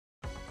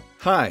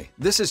Hi,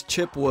 this is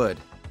Chip Wood.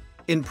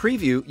 In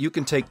Preview, you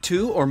can take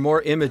 2 or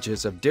more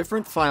images of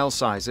different file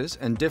sizes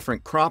and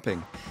different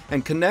cropping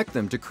and connect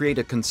them to create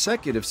a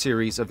consecutive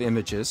series of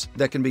images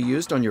that can be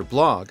used on your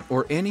blog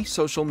or any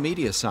social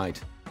media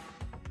site.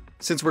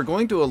 Since we're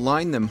going to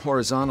align them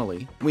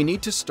horizontally, we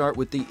need to start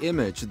with the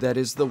image that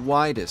is the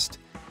widest,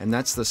 and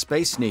that's the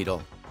Space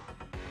Needle.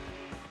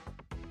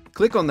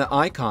 Click on the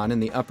icon in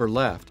the upper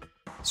left,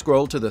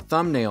 scroll to the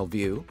thumbnail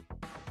view,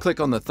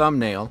 click on the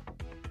thumbnail,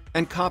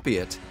 and copy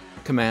it.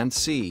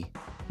 Command-C.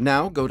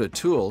 Now go to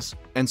Tools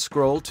and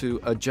scroll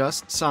to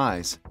Adjust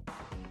Size.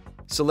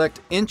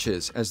 Select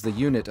inches as the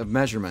unit of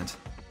measurement.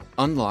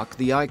 Unlock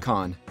the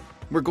icon.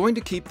 We're going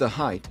to keep the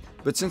height,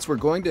 but since we're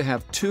going to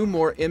have 2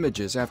 more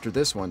images after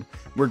this one,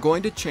 we're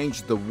going to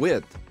change the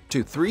width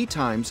to 3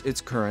 times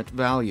its current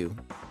value.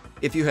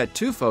 If you had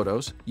 2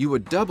 photos, you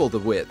would double the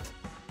width.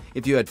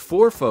 If you had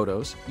 4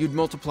 photos, you'd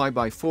multiply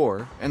by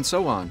 4, and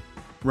so on.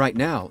 Right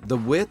now, the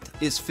width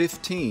is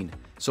 15.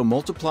 So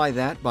multiply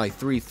that by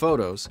 3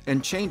 photos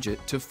and change it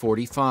to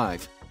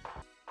 45.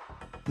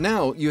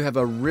 Now you have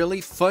a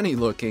really funny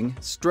looking,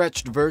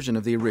 stretched version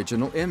of the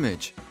original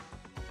image.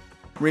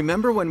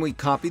 Remember when we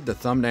copied the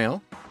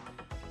thumbnail?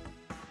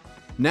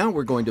 Now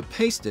we're going to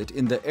paste it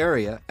in the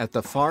area at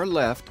the far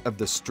left of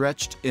the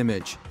stretched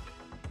image.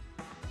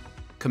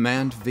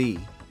 Command-V.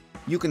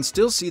 You can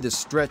still see the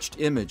stretched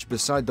image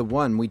beside the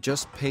one we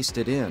just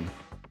pasted in.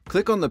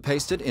 Click on the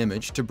pasted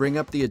image to bring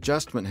up the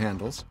adjustment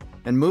handles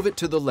and move it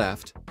to the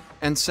left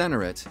and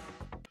center it.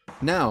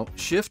 Now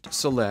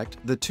Shift-select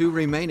the 2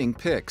 remaining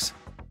pics.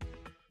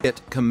 Hit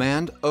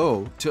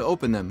Command-O to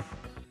open them.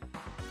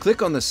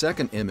 Click on the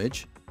second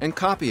image and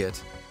copy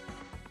it.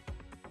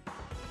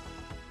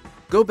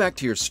 Go back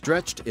to your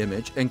stretched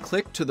image and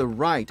click to the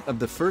right of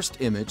the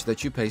first image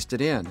that you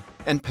pasted in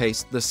and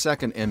paste the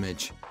second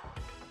image.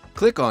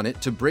 Click on it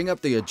to bring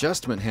up the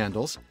adjustment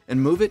handles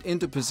and move it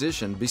into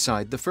position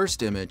beside the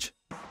first image.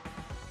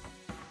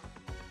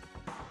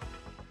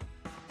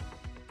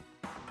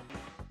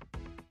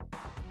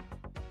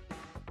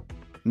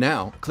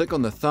 Now, click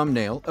on the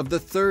thumbnail of the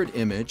third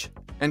image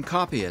and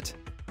copy it.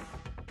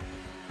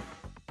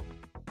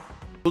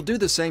 We'll do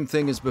the same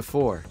thing as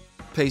before.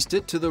 Paste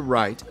it to the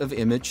right of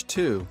image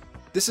 2.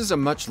 This is a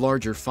much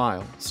larger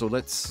file, so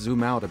let's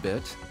zoom out a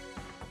bit.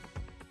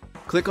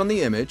 Click on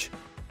the image,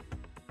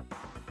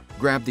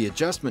 grab the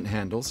adjustment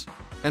handles,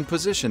 and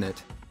position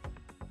it.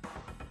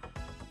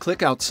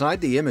 Click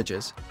outside the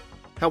images.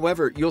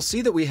 However, you'll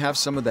see that we have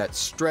some of that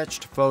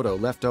stretched photo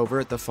left over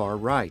at the far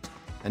right.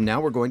 And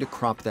now we're going to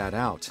crop that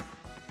out.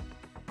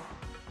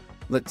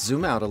 Let's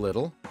zoom out a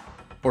little,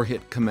 or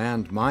hit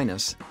Command-.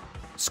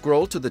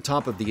 Scroll to the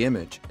top of the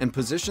image and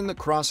position the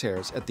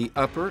crosshairs at the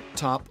upper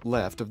top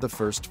left of the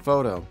first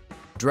photo.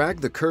 Drag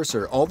the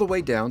cursor all the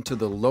way down to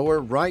the lower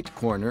right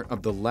corner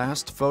of the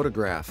last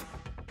photograph.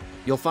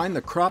 You'll find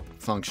the crop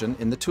function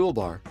in the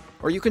toolbar,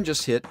 or you can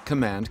just hit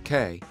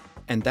Command-K,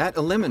 and that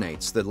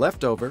eliminates the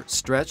leftover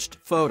stretched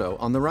photo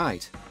on the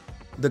right.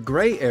 The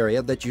gray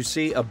area that you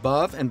see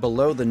above and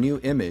below the new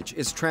image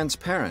is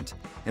transparent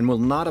and will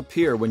not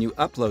appear when you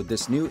upload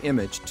this new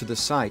image to the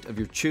site of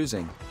your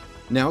choosing.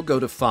 Now go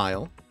to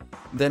File,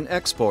 then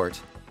Export.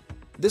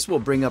 This will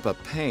bring up a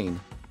pane.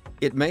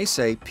 It may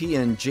say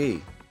PNG.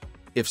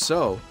 If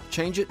so,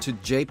 change it to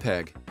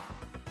JPEG.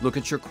 Look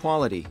at your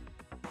quality.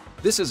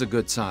 This is a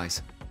good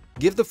size.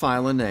 Give the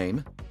file a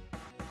name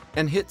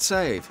and hit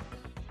Save.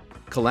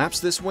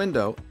 Collapse this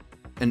window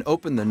and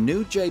open the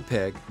new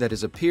JPEG that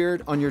has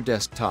appeared on your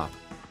desktop.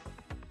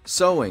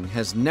 Sewing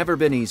has never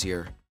been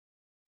easier.